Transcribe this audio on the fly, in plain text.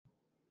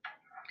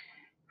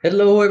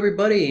Hello,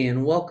 everybody,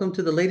 and welcome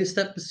to the latest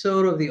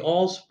episode of the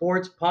All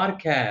Sports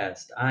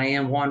Podcast. I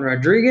am Juan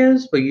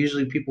Rodriguez, but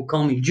usually people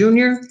call me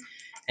Junior.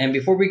 And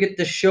before we get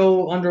the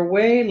show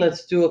underway,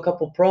 let's do a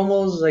couple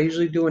promos as I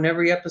usually do in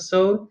every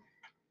episode.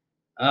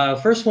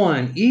 First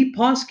one,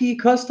 Eposki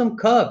Custom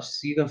Cups.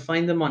 You can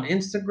find them on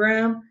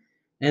Instagram,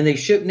 and they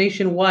ship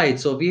nationwide.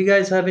 So if you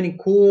guys have any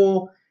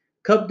cool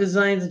cup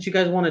designs that you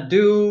guys want to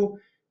do,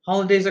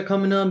 holidays are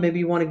coming up. Maybe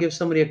you want to give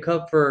somebody a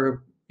cup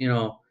for,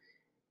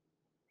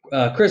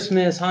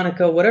 Christmas,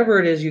 Hanukkah, whatever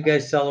it is you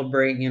guys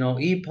celebrate,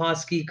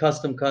 Eposki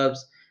Custom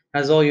Cups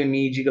has all you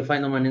need. You can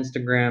find them on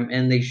Instagram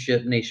and they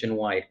ship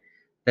nationwide.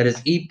 That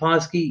is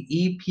Eposki,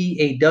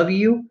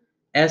 Epawsky.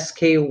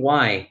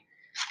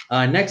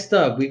 Next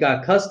up, we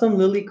got Custom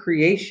Lily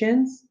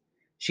Creations.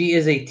 She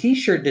is a t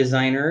shirt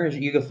designer.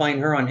 You can find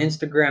her on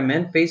Instagram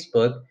and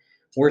Facebook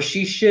where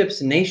she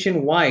ships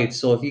nationwide.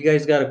 So if you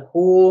guys got a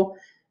cool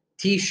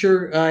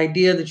t-shirt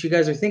idea that you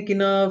guys are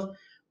thinking of,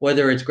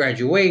 whether it's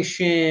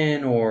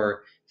graduation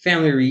or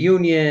family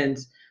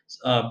reunions,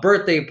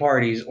 birthday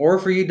parties, or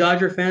for you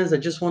Dodger fans that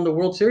just won the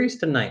World Series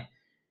tonight,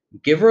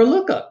 give her a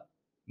look up.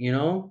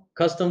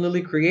 Custom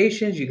Lily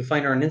Creations. You can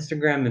find her on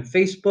Instagram and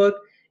Facebook,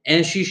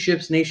 and she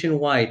ships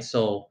nationwide.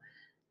 So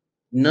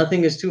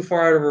nothing is too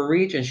far out of her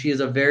reach, and she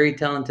is a very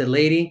talented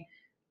lady.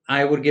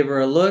 I would give her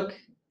a look,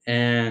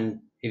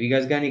 and if you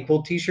guys got any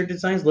cool t-shirt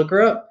designs, look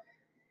her up.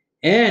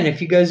 And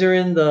if you guys are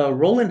in the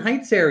Roland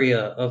Heights area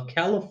of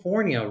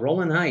California,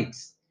 Roland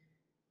Heights,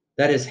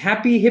 that is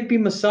Happy Hippie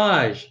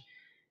Massage.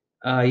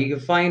 You can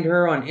find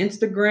her on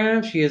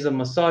Instagram. She is a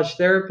massage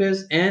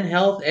therapist and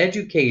health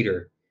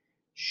educator.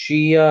 If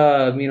you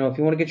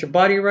want to get your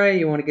body right,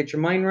 you want to get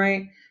your mind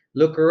right,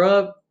 look her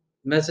up,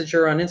 message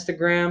her on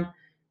Instagram.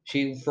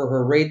 For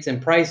her rates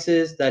and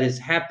prices, that is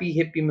Happy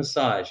Hippie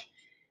Massage.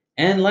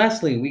 And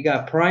lastly, we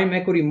got Prime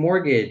Equity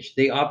Mortgage.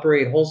 They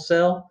operate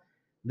wholesale.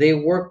 They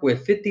work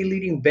with 50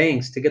 leading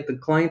banks to get the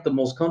client the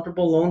most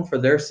comfortable loan for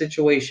their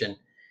situation.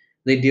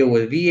 They deal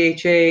with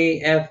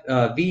VHA,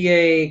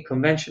 VA,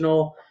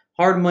 conventional,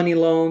 hard money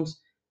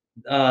loans.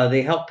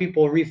 They help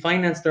people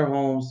refinance their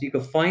homes. You can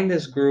find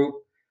this group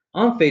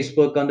on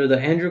Facebook under the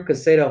Andrew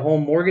Caseta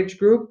Home Mortgage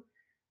Group.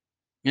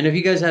 And if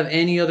you guys have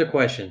any other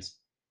questions,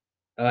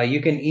 you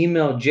can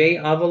email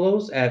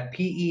javalos at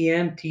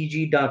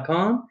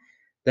pemtg.com.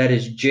 That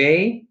is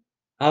J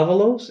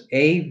Avalos,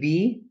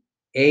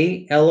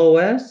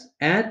 Avalos,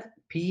 at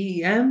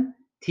pemtg.com.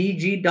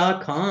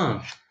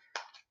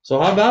 So,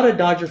 how about it,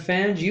 Dodger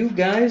fans? You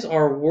guys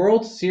are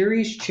World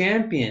Series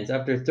champions.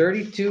 After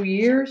 32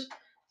 years,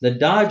 the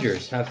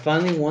Dodgers have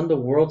finally won the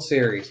World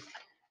Series.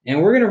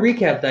 And we're going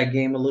to recap that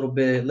game a little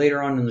bit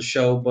later on in the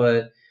show,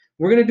 but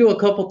we're going to do a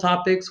couple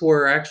topics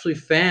where actually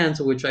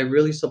fans, which I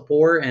really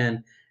support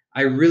and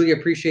I really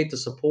appreciate the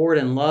support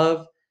and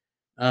love.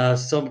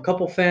 Some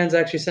couple fans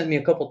actually sent me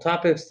a couple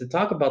topics to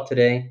talk about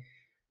today.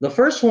 The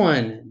first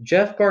one,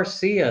 Jeff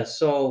Garcia.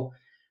 So,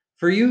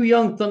 for you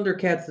young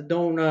Thundercats that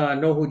don't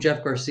know who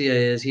Jeff Garcia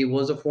is, he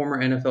was a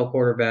former NFL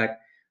quarterback.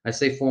 I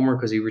say former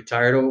because he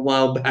retired a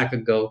while back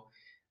ago.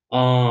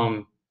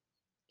 Um,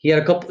 he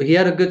had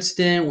a good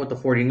stint with the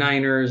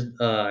 49ers,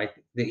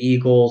 the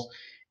Eagles,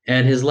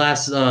 and his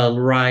last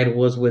ride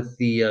was with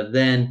the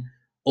then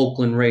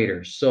Oakland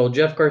Raiders. So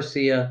Jeff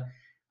Garcia,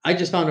 I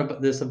just about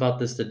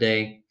this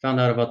today. Found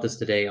out about this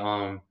today.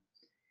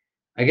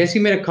 I guess he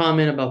made a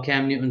comment about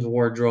Cam Newton's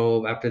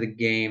wardrobe after the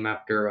game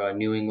after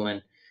New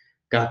England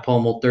got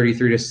pummeled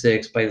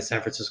 33-6 by the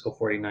San Francisco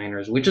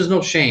 49ers, which is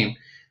no shame.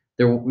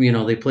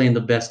 They play in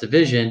the best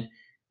division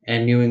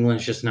and New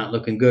England's just not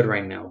looking good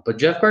right now. But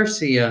Jeff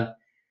Garcia,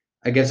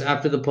 I guess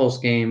after the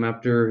post game,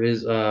 after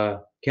his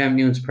Cam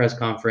Newton's press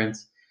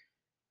conference,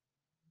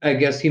 I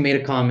guess he made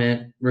a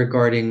comment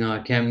regarding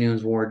Cam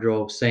Newton's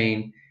wardrobe,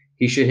 saying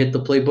he should hit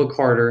the playbook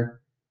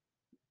harder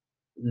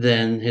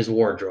than his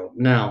wardrobe.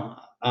 Now,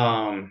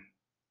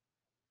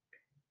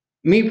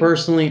 me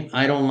personally,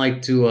 I don't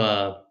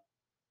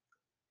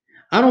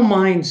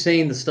mind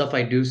saying the stuff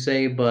I do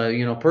say, but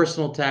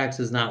personal attacks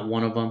is not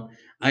one of them.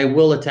 I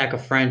will attack a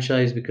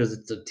franchise because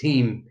it's a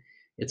team,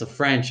 it's a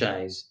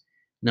franchise.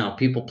 Now,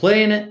 people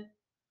playing it,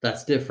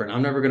 that's different.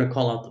 I'm never going to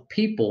call out the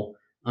people.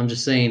 I'm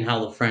just saying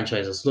how the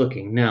franchise is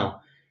looking.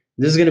 Now,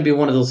 this is going to be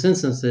one of those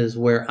instances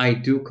where I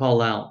do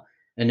call out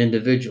an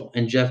individual.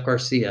 And Jeff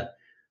Garcia,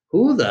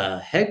 who the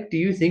heck do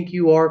you think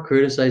you are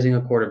criticizing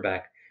a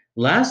quarterback?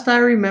 Last I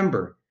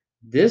remember,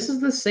 this is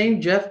the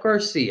same Jeff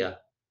Garcia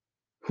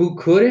who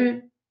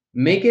couldn't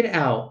make it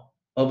out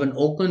of an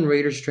Oakland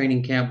Raiders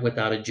training camp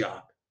without a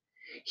job.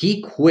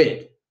 He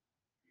quit.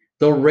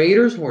 The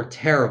Raiders were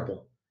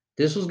terrible.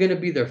 This was going to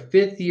be their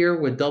fifth year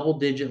with double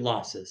digit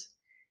losses.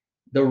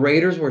 The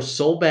Raiders were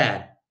so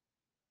bad,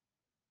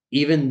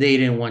 even they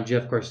didn't want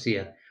Jeff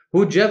Garcia,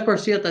 who Jeff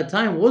Garcia at that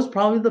time was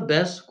probably the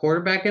best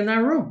quarterback in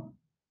that room.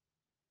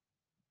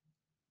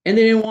 And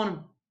they didn't want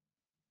him.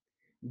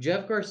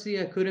 Jeff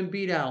Garcia couldn't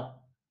beat out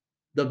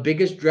the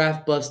biggest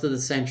draft bust of the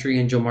century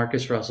in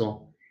Jamarcus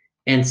Russell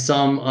and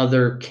some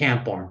other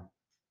camp arm.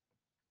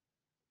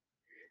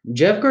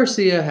 Jeff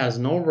Garcia has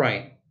no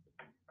right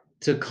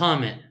to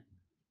comment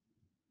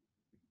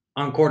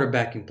on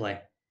quarterbacking play.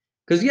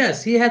 Because,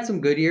 yes, he had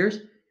some good years,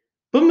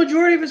 but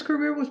majority of his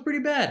career was pretty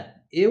bad.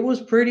 It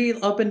was pretty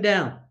up and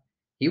down.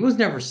 He was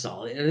never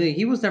solid. I mean,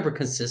 he was never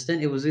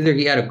consistent. It was either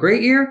he had a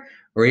great year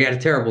or he had a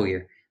terrible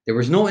year. There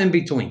was no in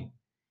between.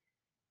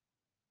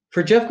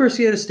 For Jeff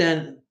Garcia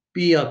to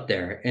be up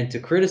there and to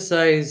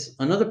criticize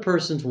another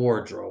person's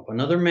wardrobe,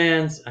 another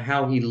man's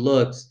how he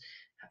looks,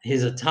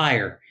 his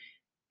attire,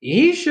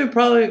 he should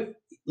probably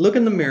look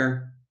in the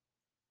mirror,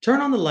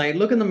 turn on the light,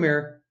 look in the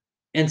mirror,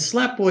 and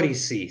slap what he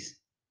sees.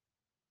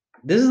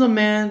 This is a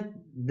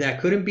man that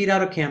couldn't beat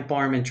out a camp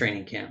arm in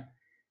training camp,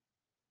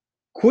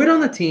 quit on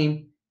the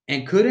team,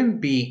 and couldn't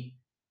beat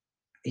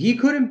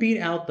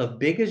out the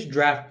biggest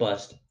draft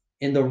bust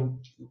in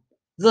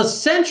the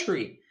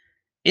century.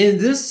 In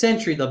this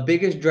century, the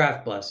biggest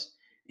draft bust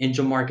in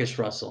Jamarcus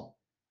Russell.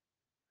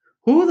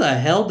 Who the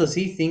hell does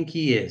he think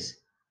he is?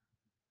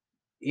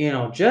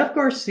 Jeff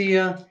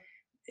Garcia,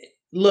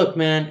 look,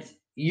 man,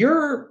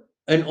 you're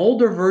an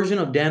older version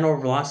of Dan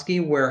Orlovsky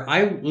where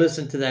I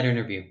listened to that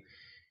interview.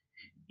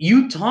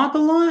 You talk a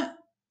lot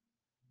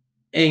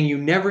and you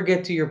never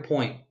get to your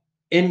point.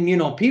 And,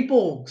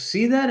 people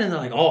see that and they're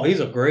like, oh, he's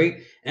a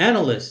great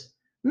analyst.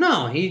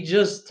 No, he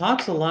just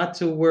talks a lot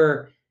to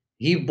where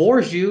he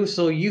bores you.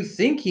 So you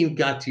think he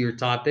got to your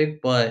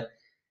topic, but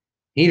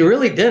he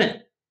really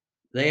didn't.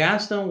 They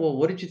asked him, well,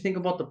 what did you think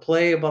about the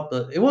play?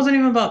 It wasn't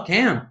even about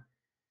Cam.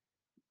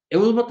 It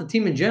was about the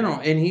team in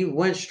general. And he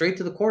went straight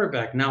to the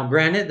quarterback. Now,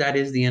 granted, that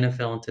is the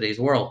NFL in today's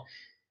world.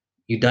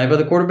 You die by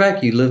the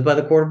quarterback, you live by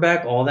the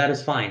quarterback, all that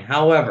is fine.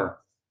 However,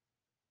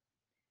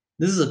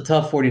 this is a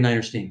tough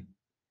 49ers team.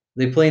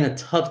 They play in a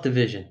tough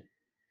division.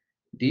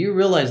 Do you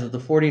realize that the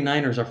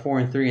 49ers are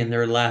 4-3 and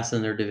they're last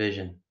in their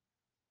division?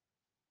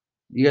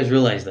 You guys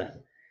realize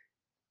that?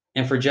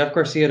 And for Jeff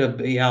Garcia to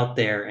be out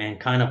there and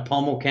kind of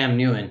pummel Cam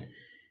Newton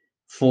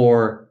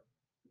for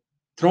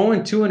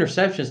throwing 2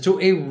 interceptions to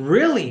a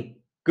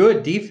really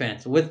good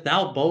defense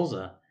without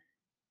Bosa,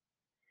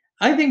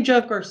 I think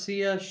Jeff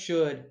Garcia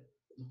should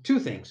 2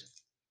 things.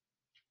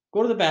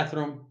 Go to the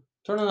bathroom,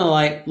 turn on the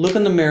light, look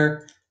in the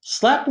mirror,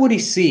 slap what he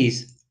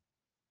sees,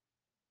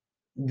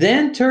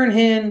 then take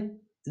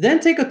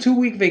a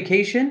 2-week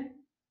vacation,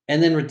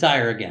 and then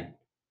retire again.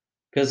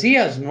 Because he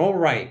has no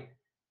right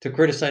to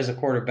criticize a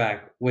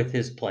quarterback with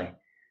his play.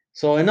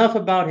 So enough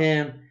about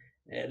him.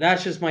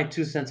 That's just my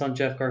 2 cents on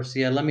Jeff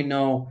Garcia. Let me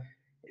know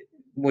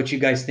what you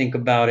guys think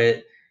about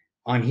it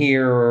on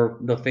here or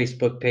the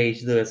Facebook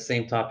page, the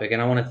same topic.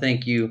 And I want to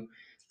thank you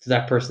to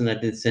that person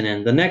that did send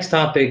in. The next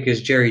topic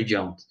is Jerry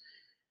Jones.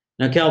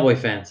 Now, Cowboy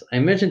fans, I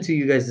mentioned to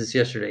you guys this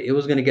yesterday. It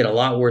was going to get a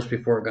lot worse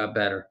before it got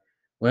better.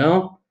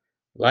 Well,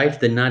 life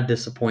did not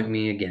disappoint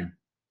me again.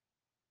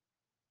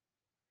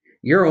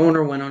 Your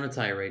owner went on a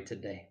tirade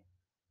today.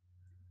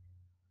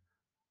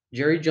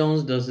 Jerry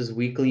Jones does his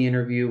weekly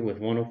interview with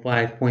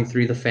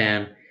 105.3 The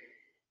Fan,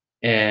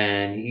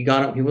 and he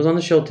was on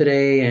the show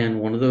today, and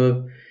one of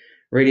the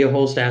radio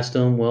hosts asked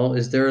him, well,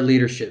 is there a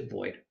leadership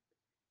void?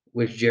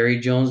 Which Jerry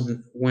Jones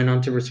went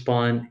on to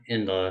respond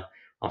in the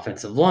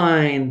offensive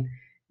line,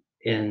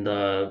 in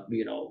the,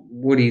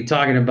 what are you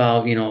talking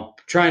about?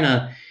 Trying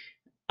to,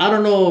 I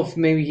don't know if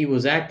maybe he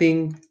was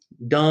acting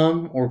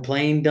dumb or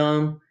playing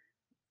dumb.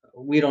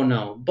 We don't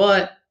know.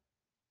 But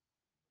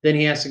then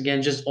he asked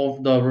again,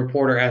 the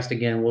reporter asked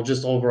again, well,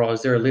 just overall,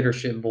 is there a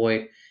leadership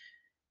void?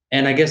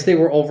 And I guess they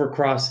were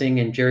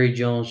overcrossing, and Jerry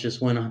Jones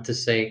just went on to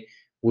say,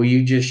 will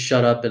you just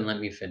shut up and let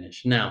me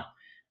finish? Now,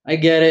 I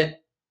get it.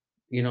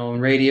 In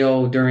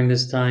radio during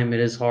this time, it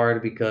is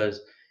hard because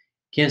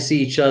you can't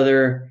see each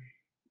other.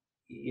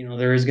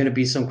 There is going to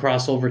be some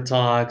crossover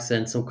talks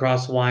and some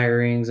cross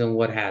wirings and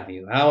what have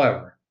you.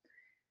 However,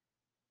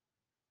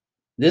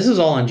 this is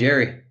all on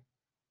Jerry.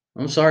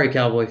 I'm sorry,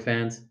 Cowboy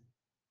fans.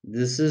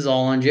 This is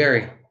all on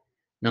Jerry.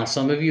 Now,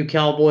 some of you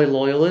Cowboy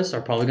loyalists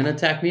are probably going to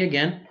attack me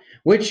again,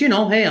 which,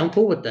 hey, I'm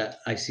cool with that.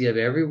 I see it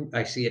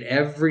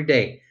every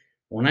day.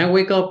 When I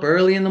wake up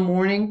early in the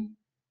morning,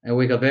 I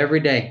wake up every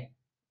day.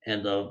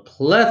 And the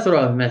plethora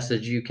of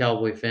message you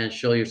Cowboy fans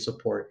show your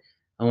support.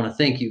 I want to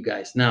thank you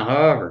guys. Now,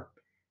 however,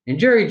 in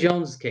Jerry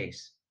Jones'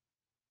 case,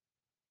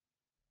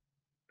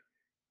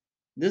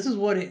 this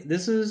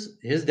is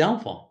his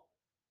downfall.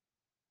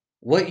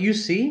 What you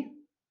see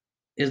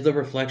is the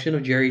reflection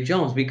of Jerry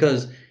Jones,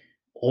 because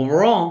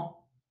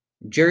overall,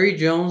 Jerry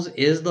Jones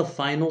is the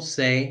final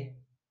say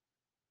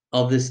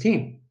of this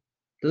team.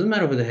 Doesn't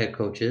matter who the head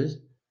coach is.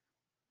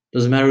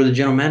 Doesn't matter who the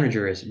general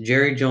manager is.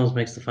 Jerry Jones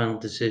makes the final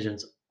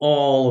decisions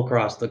all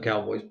across the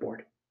Cowboys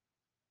board.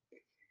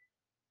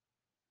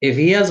 If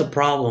he has a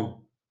problem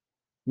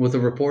with a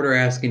reporter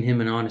asking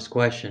him an honest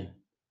question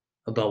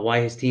about why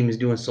his team is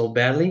doing so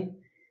badly,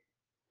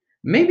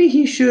 maybe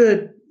he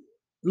should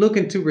look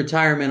into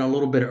retirement a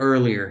little bit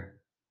earlier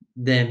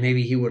than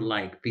maybe he would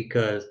like,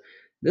 because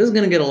this is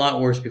going to get a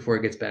lot worse before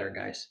it gets better,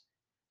 guys.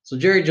 So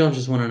Jerry Jones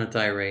just went on a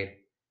tirade.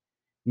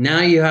 Now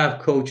you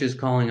have coaches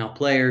calling out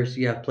players.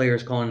 You have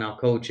players calling out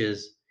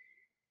coaches.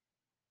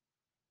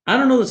 I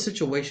don't know the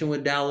situation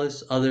with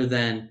Dallas other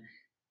than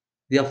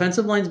the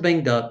offensive line's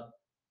banged up.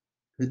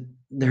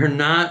 They're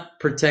not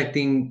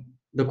protecting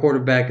the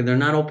quarterback, and they're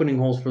not opening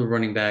holes for the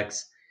running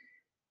backs.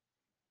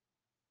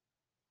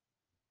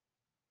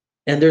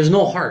 And there's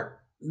no heart.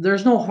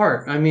 There's no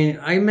heart. I mean,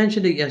 I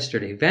mentioned it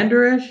yesterday. Van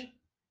Der Esch,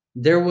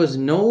 there was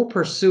no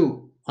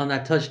pursuit on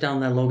that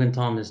touchdown that Logan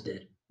Thomas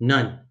did.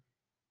 None.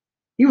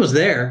 He was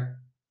there,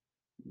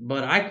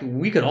 but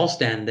we could all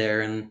stand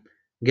there and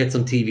get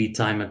some TV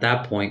time at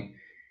that point.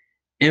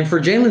 And for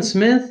Jalen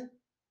Smith,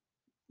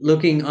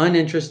 looking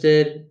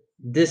uninterested,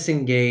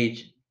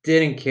 disengaged,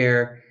 didn't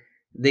care.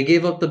 They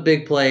gave up the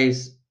big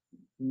plays,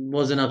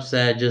 wasn't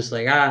upset, just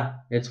like,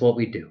 it's what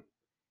we do.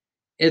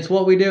 It's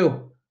what we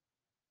do.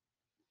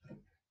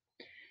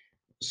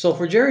 So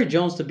for Jerry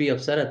Jones to be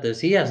upset at this,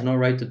 he has no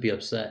right to be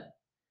upset.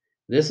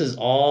 This is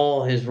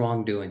all his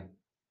wrongdoing.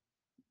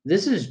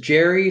 This is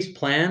Jerry's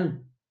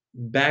plan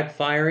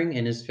backfiring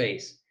in his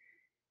face.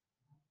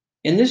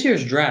 In this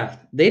year's draft,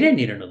 they didn't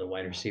need another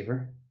wide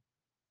receiver.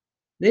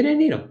 They didn't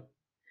need him.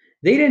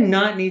 They did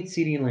not need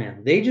CeeDee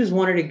Lamb. They just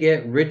wanted to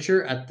get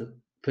richer at the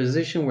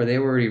position where they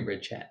were already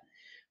rich at.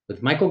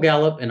 With Michael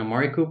Gallup and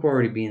Amari Cooper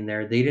already being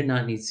there, they did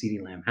not need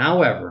CeeDee Lamb.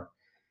 However,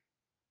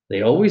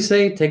 they always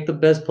say take the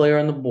best player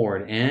on the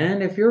board.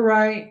 And if you're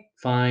right,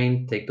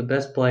 fine, take the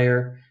best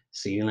player.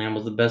 CeeDee Lamb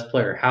was the best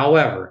player.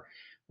 However,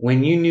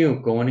 when you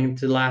knew going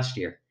into last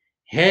year,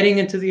 heading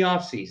into the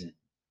offseason,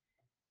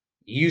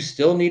 you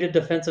still needed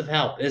defensive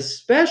help,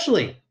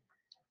 especially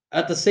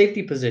at the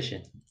safety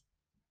position.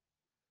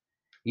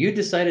 You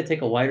decided to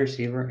take a wide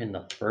receiver in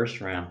the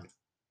first round.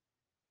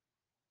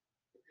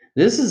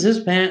 This is his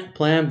plan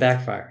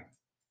backfiring.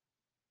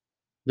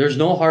 There's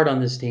no heart on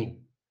this team.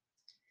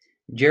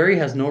 Jerry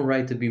has no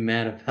right to be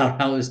mad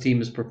about how his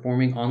team is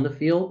performing on the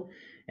field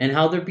and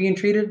how they're being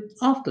treated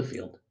off the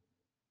field.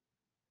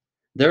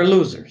 They're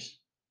losers.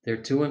 They're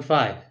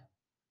 2-5.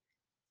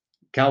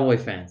 Cowboy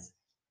fans,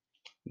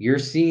 you're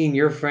seeing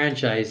your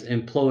franchise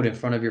implode in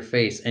front of your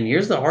face. And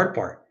here's the hard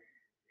part.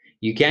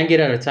 You can't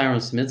get out of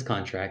Tyron Smith's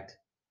contract.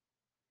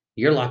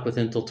 You're locked with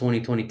him until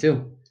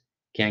 2022.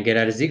 Can't get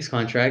out of Zeke's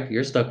contract.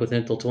 You're stuck with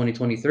him until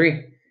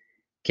 2023.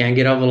 Can't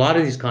get out of a lot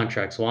of these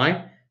contracts.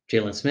 Why?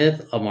 Jalen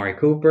Smith, Amari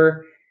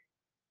Cooper.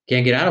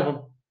 Can't get out of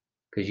them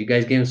because you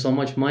guys gave him so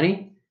much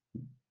money.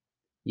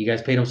 You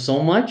guys paid him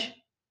so much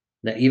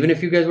that even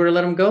if you guys were to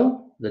let him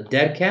go, the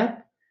dead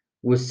cap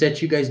would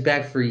set you guys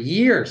back for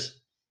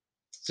years.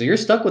 So you're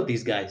stuck with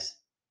these guys.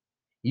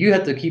 You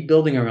have to keep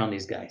building around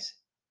these guys.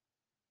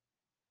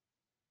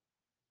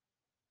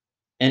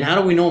 And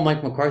how do we know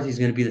Mike McCarthy is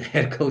going to be the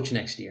head coach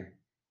next year?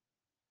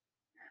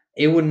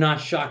 It would not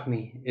shock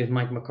me if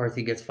Mike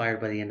McCarthy gets fired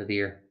by the end of the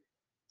year.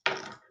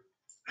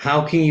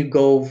 How can you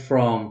go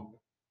from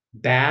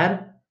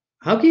bad?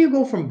 How can you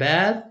go from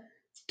bad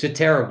to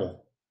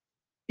terrible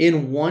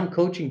in one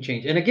coaching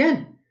change? And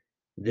again,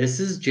 this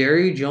is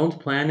Jerry Jones'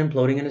 plan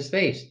imploding in his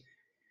face.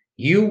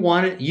 You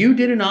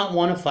did not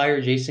want to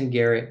fire Jason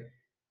Garrett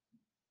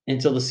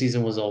until the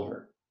season was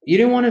over. You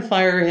didn't want to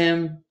fire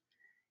him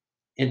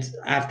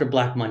after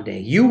Black Monday.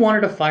 You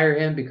wanted to fire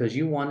him because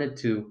you wanted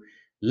to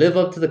live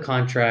up to the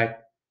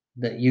contract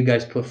that you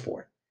guys put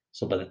forth.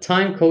 So by the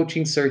time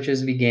coaching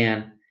searches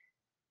began,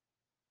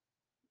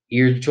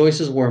 your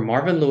choices were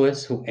Marvin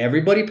Lewis, who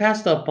everybody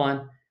passed up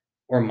on,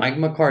 or Mike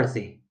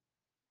McCarthy,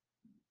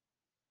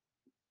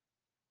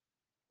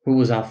 who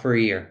was out for a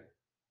year.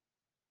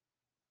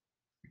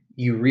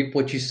 You reap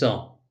what you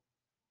sow.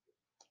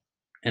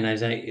 And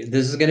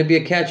this is going to be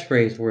a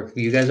catchphrase where if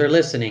you guys are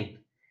listening,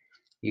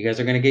 you guys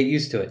are going to get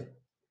used to it.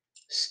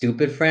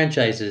 Stupid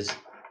franchises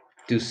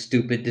do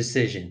stupid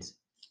decisions.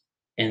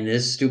 And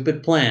this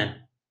stupid plan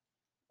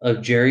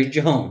of Jerry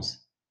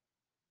Jones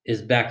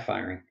is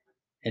backfiring.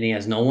 And he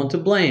has no one to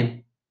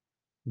blame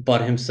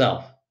but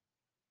himself.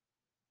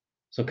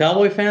 So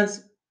Cowboy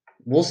fans,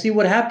 we'll see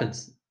what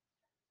happens.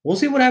 We'll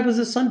see what happens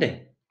this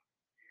Sunday.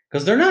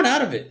 Because they're not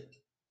out of it.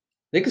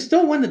 They could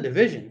still win the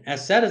division,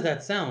 as sad as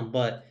that sounds.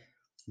 But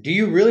do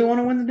you really want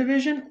to win the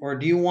division, or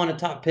do you want a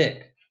top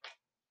pick?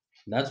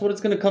 That's what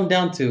it's going to come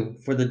down to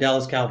for the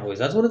Dallas Cowboys.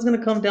 That's what it's going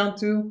to come down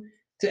to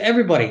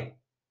everybody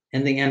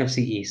in the NFC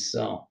East.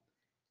 So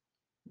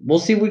we'll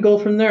see we go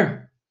from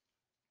there.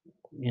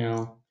 You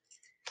know,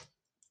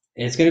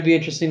 it's going to be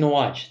interesting to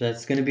watch.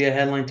 That's going to be a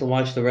headline to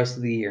watch the rest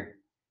of the year.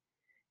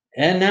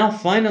 And now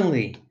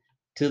finally,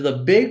 to the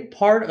big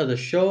part of the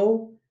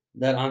show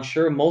that I'm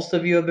sure most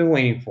of you have been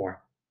waiting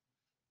for.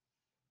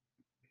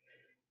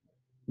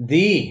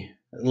 The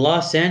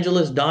Los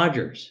Angeles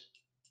Dodgers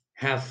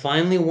have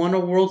finally won a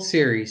World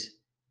Series.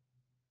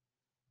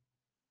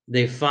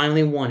 They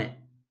finally won it.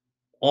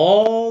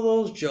 All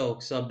those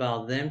jokes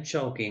about them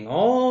choking,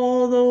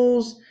 all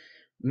those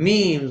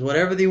memes,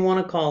 whatever they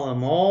want to call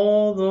them,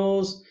 all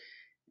those,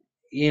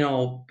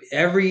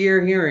 every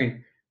year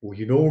hearing, well,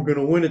 we're going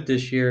to win it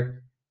this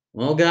year.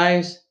 Well,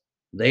 guys,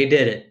 they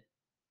did it.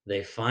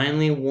 They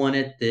finally won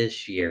it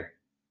this year.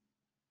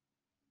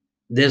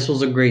 This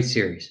was a great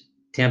series.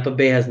 Tampa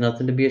Bay has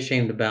nothing to be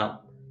ashamed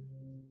about.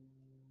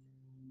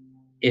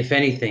 If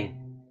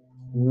anything,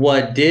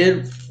 what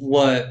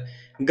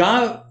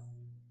got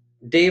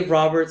Dave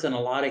Roberts and a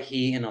lot of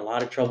heat and a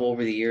lot of trouble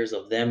over the years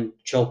of them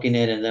choking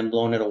it and then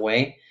blowing it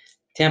away.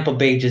 Tampa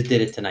Bay just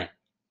did it tonight.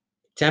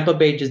 Tampa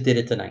Bay just did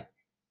it tonight.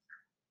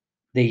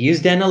 They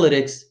used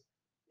analytics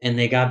and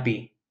they got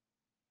beat.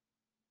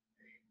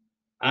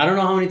 I don't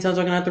know how many times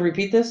I'm going to have to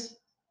repeat this.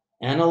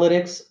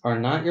 Analytics are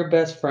not your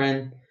best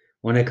friend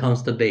when it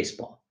comes to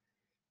baseball.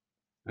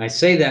 I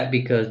say that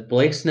because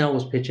Blake Snell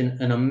was pitching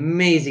an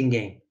amazing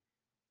game.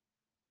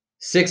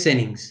 6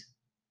 innings,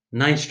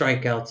 9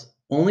 strikeouts,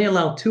 only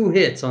allowed 2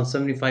 hits on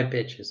 75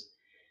 pitches.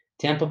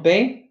 Tampa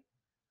Bay,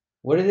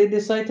 what did they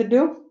decide to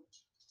do?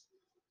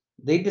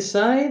 They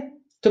decide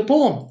to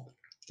pull him.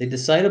 They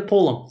decide to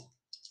pull him.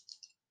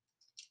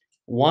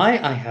 Why?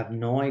 I have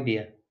no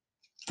idea.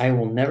 I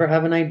will never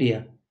have an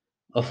idea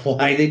of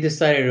why they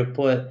decided to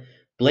put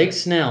Blake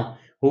Snell,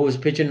 who was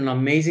pitching an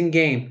amazing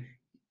game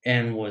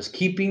and was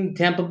keeping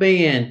Tampa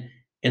Bay in,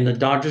 and the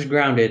Dodgers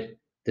grounded,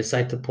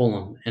 decide to pull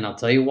him. And I'll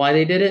tell you why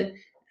they did it.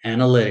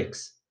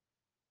 Analytics.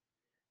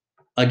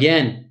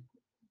 Again,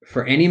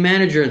 for any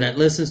manager that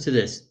listens to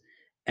this,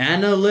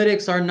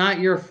 analytics are not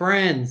your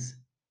friends.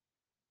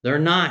 They're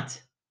not.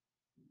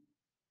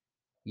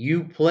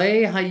 You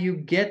play how you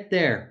get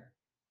there.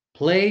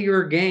 Play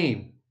your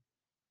game.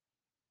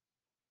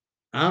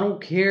 I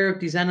don't care if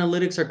these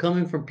analytics are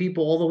coming from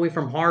people all the way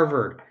from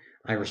Harvard.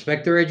 I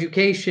respect their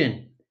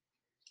education.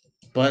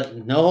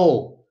 But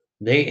no,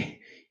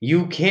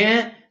 you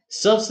can't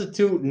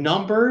substitute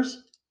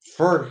numbers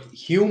for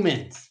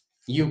humans.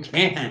 You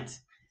can't.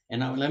 And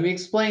now, let me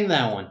explain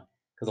that one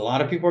because a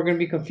lot of people are going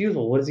to be confused.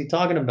 Well, what is he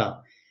talking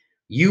about?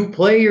 You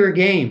play your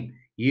game.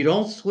 You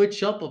don't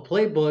switch up a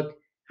playbook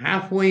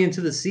halfway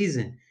into the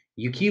season.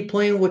 You keep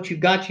playing what you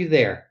got you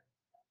there.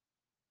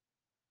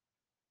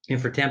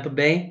 And for Tampa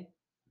Bay,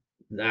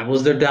 that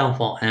was their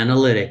downfall.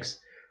 Analytics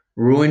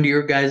ruined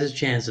your guys'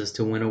 chances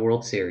to win a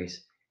World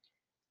Series.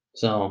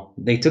 So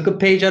they took a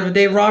page out of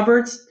Dave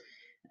Roberts.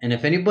 And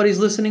if anybody's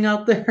listening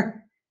out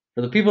there,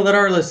 for the people that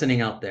are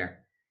listening out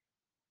there,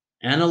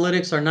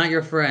 analytics are not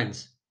your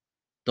friends.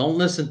 Don't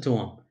listen to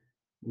them.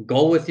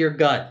 Go with your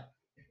gut.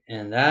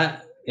 And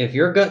that, if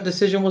your gut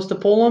decision was to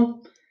pull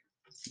them,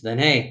 then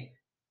hey.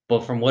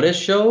 But from what it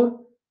showed,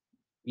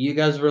 you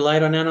guys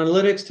relied on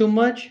analytics too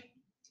much,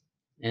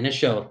 and it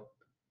showed.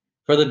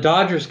 For the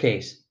Dodgers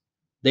case,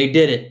 they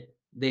did it.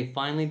 They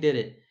finally did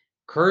it.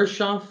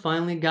 Kershaw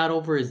finally got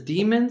over his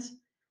demons.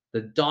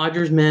 The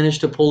Dodgers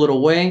managed to pull it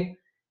away,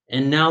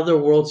 and now they're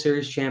World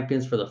Series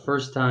champions for the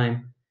first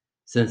time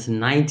since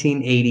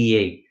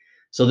 1988.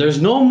 So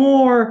there's no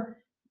more,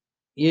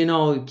 you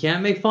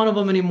can't make fun of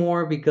them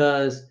anymore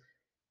because,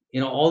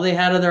 all they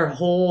had of their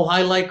whole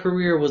highlight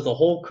career was the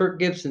whole Kirk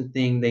Gibson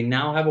thing. They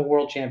now have a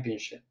world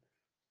championship.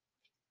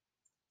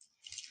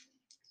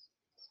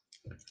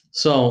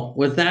 So,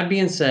 with that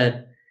being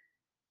said,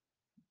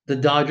 the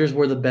Dodgers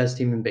were the best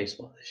team in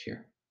baseball this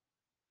year.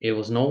 It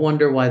was no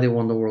wonder why they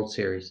won the World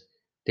Series.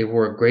 They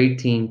were a great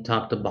team,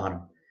 top to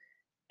bottom.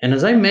 And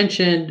as I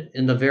mentioned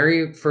in the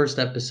very first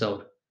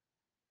episode,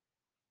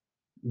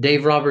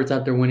 Dave Roberts,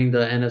 after winning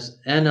the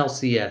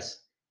NLCS,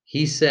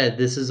 he said,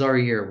 "This is our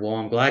year." Well,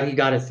 I'm glad he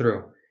got it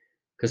through.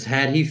 Because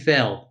had he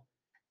failed,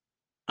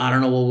 I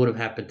don't know what would have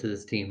happened to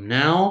this team.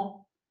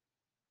 Now,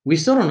 we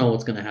still don't know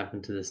what's going to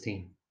happen to this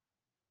team.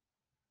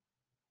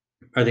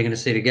 Are they going to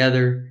stay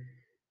together?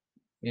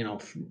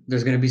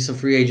 There's going to be some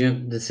free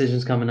agent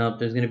decisions coming up.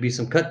 There's going to be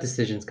some cut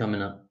decisions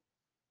coming up.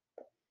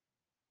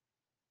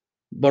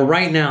 But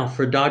right now,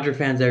 for Dodger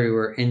fans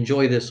everywhere,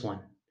 enjoy this one.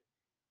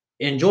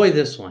 Enjoy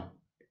this one.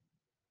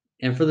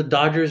 And for the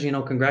Dodgers,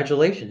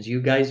 congratulations.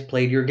 You guys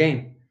played your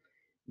game.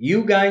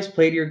 You guys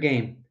played your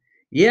game.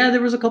 Yeah,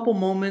 there was a couple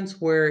moments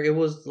where it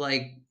was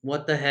like,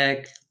 what the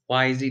heck?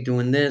 Why is he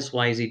doing this?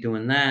 Why is he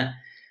doing that?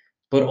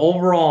 But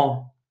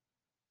overall,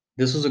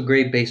 this was a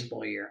great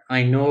baseball year.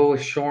 I know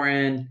it's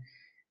shortened.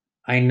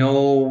 I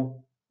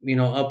know,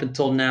 up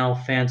until now,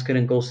 fans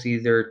couldn't go see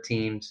their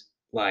teams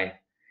live.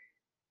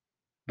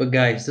 But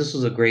guys, this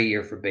was a great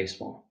year for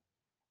baseball.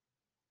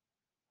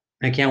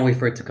 I can't wait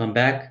for it to come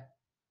back.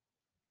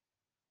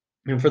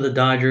 And for the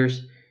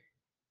Dodgers,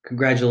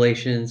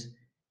 congratulations.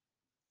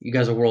 You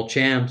guys are world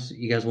champs.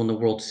 You guys won the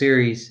World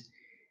Series.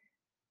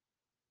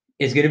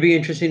 It's going to be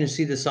interesting to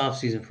see this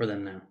offseason for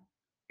them now.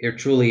 It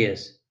truly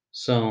is.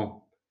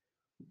 So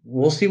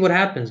we'll see what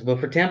happens. But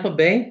for Tampa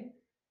Bay,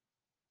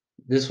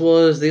 this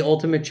was the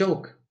ultimate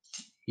choke.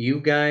 You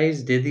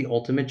guys did the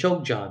ultimate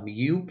choke job.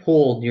 You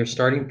pulled your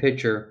starting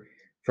pitcher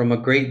from a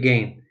great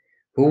game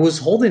who was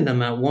holding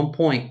them at one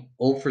point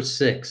 0 for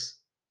 6.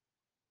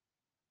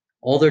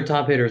 All their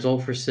top hitters 0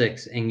 for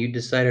 6, and you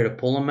decided to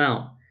pull them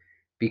out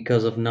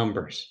because of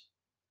numbers,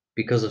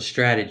 because of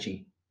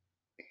strategy.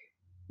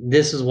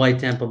 This is why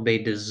Tampa Bay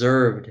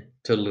deserved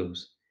to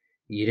lose.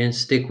 You didn't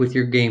stick with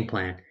your game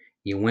plan.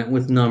 You went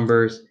with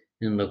numbers,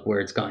 and look where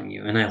it's gotten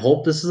you. And I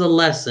hope this is a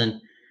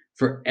lesson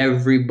for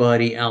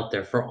everybody out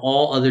there, for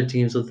all other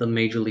teams with the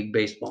Major League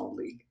Baseball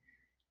league.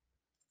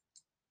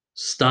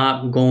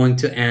 Stop going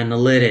to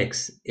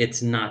analytics.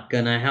 It's not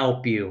going to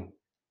help you.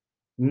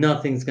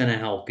 Nothing's going to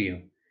help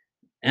you.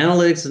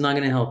 Analytics is not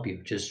going to help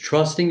you. Just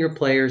trusting your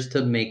players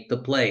to make the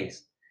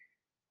plays.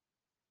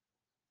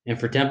 And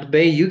for Tampa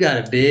Bay, you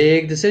got a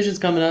big decisions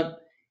coming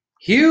up.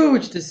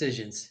 Huge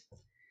decisions.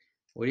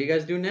 What do you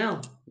guys do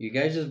now? You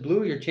guys just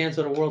blew your chance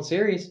at a World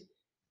Series.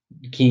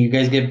 Can you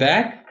guys get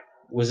back?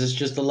 Was this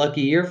just a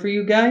lucky year for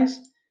you guys?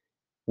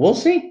 We'll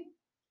see.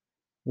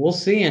 We'll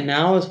see. And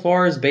now, as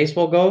far as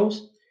baseball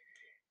goes,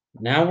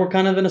 now we're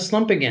kind of in a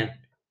slump again.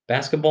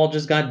 Basketball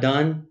just got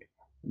done.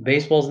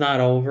 Baseball's not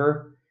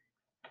over,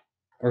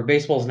 or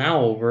baseball's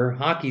now over.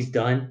 Hockey's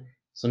done.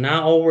 So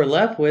now all we're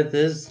left with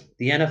is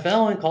the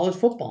NFL and college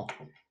football.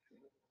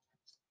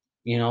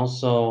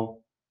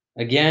 So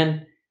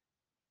again,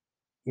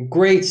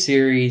 great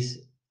series.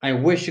 I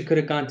wish it could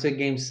have gone to a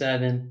game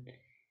 7,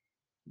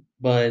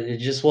 but it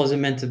just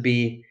wasn't meant to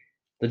be.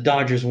 The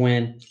Dodgers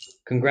win.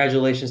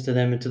 Congratulations to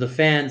them and to the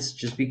fans.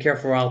 Just be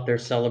careful out there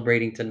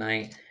celebrating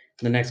tonight,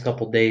 the next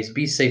couple days.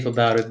 Be safe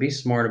about it. Be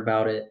smart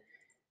about it,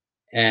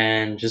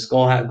 and just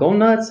go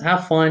nuts,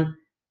 have fun,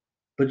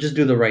 but just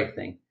do the right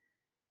thing.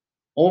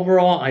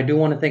 Overall, I do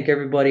want to thank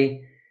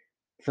everybody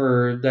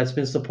that's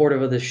been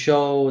supportive of the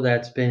show,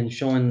 that's been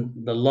showing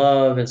the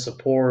love and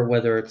support,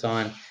 whether it's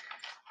on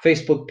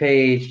Facebook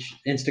page,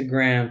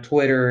 Instagram,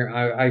 Twitter.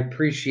 I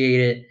appreciate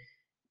it,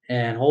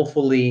 and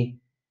hopefully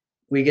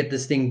we get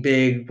this thing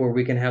big where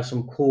we can have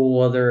some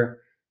cool other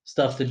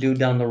stuff to do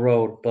down the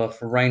road. But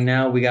for right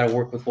now, we got to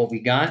work with what we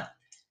got,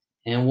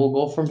 and we'll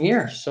go from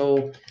here.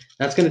 So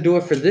that's going to do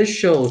it for this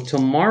show.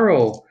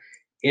 Tomorrow,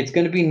 it's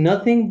going to be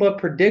nothing but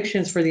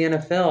predictions for the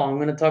NFL. I'm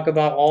going to talk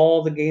about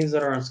all the games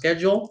that are on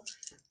schedule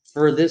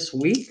for this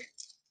week.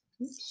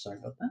 Oops, sorry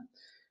about that.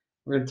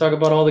 We're going to talk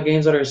about all the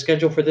games that are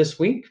scheduled for this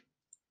week.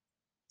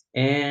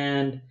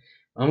 And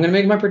I'm going to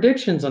make my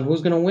predictions on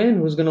who's going to win,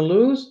 who's going to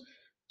lose.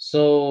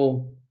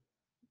 So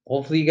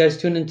hopefully you guys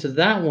tune into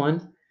that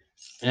one.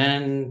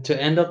 And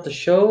to end up the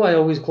show, I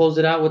always close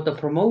it out with the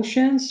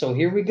promotion. So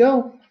here we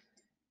go.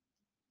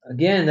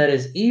 Again, that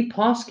is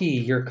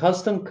ePosky, your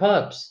custom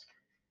cups.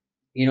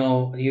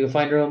 You can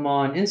find them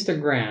on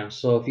Instagram.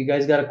 So if you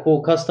guys got a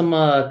cool custom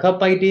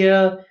cup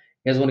idea,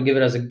 you guys want to give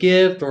it as a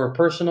gift or a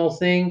personal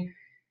thing,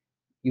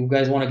 you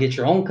guys want to get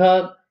your own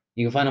cup,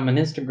 you can find them on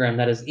Instagram.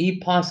 That is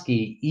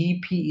ePosky,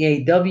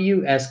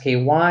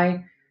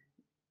 EPAWSKY.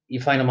 You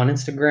find them on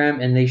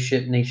Instagram, and they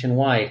ship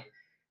nationwide.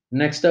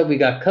 Next up, we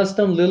got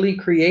Custom Lily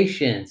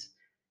Creations.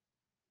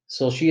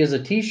 So she is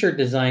a t-shirt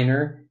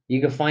designer.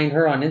 You can find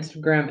her on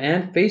Instagram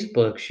and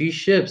Facebook. She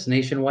ships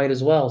nationwide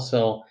as well.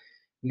 So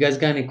you guys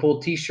got any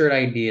cool t-shirt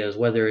ideas,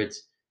 whether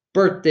it's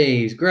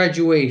birthdays,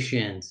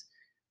 graduations,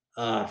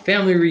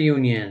 family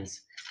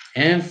reunions,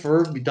 and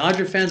for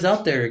Dodger fans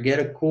out there, get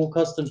a cool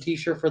custom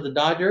t-shirt for the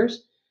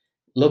Dodgers,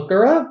 look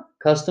her up.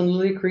 Custom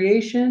Lily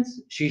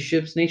Creations. She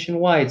ships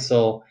nationwide.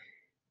 So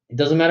it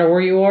doesn't matter where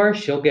you are,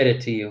 she'll get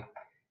it to you.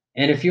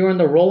 And if you're in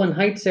the Rolling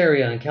Heights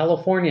area in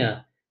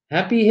California,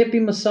 Happy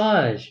Hippie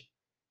Massage.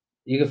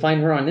 You can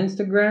find her on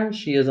Instagram.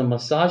 She is a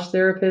massage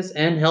therapist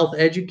and health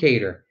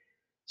educator.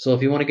 So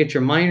if you want to get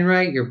your mind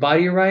right, your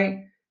body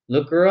right,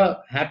 look her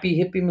up. Happy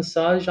Hippie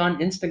Massage on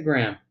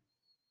Instagram.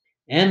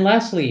 And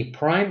lastly,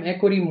 Prime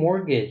Equity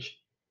Mortgage.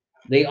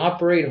 They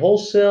operate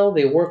wholesale.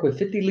 They work with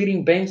 50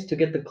 leading banks to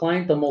get the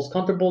client the most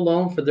comfortable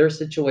loan for their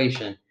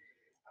situation.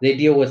 They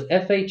deal with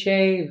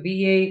FHA,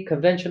 VA,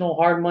 conventional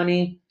hard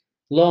money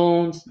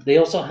loans. They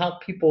also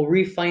help people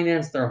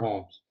refinance their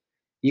homes.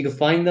 You can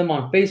find them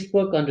on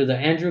Facebook under the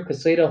Andrew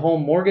Caseta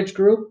Home Mortgage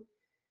Group.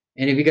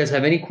 And if you guys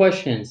have any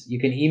questions, you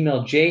can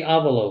email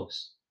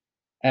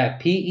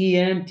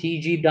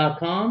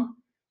javalos@pemtg.com.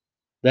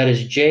 That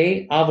is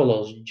J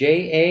Avalos,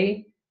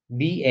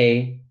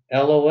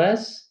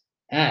 JAVALOS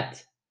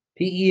at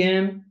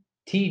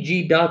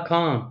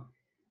PEMTG.com.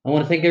 I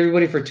want to thank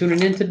everybody for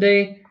tuning in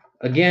today.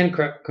 Again,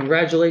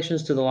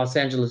 congratulations to the Los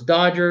Angeles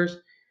Dodgers.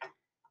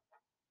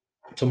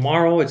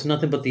 Tomorrow, it's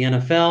nothing but the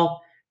NFL.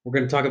 We're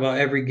going to talk about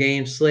every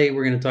game slate.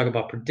 We're going to talk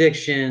about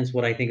predictions,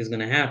 what I think is going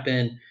to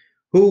happen,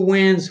 who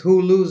wins,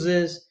 who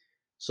loses.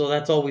 So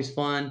that's always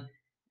fun.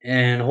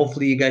 And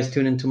hopefully you guys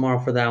tune in tomorrow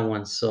for that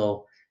one.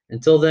 So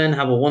until then,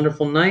 have a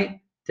wonderful night.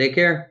 Take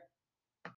care.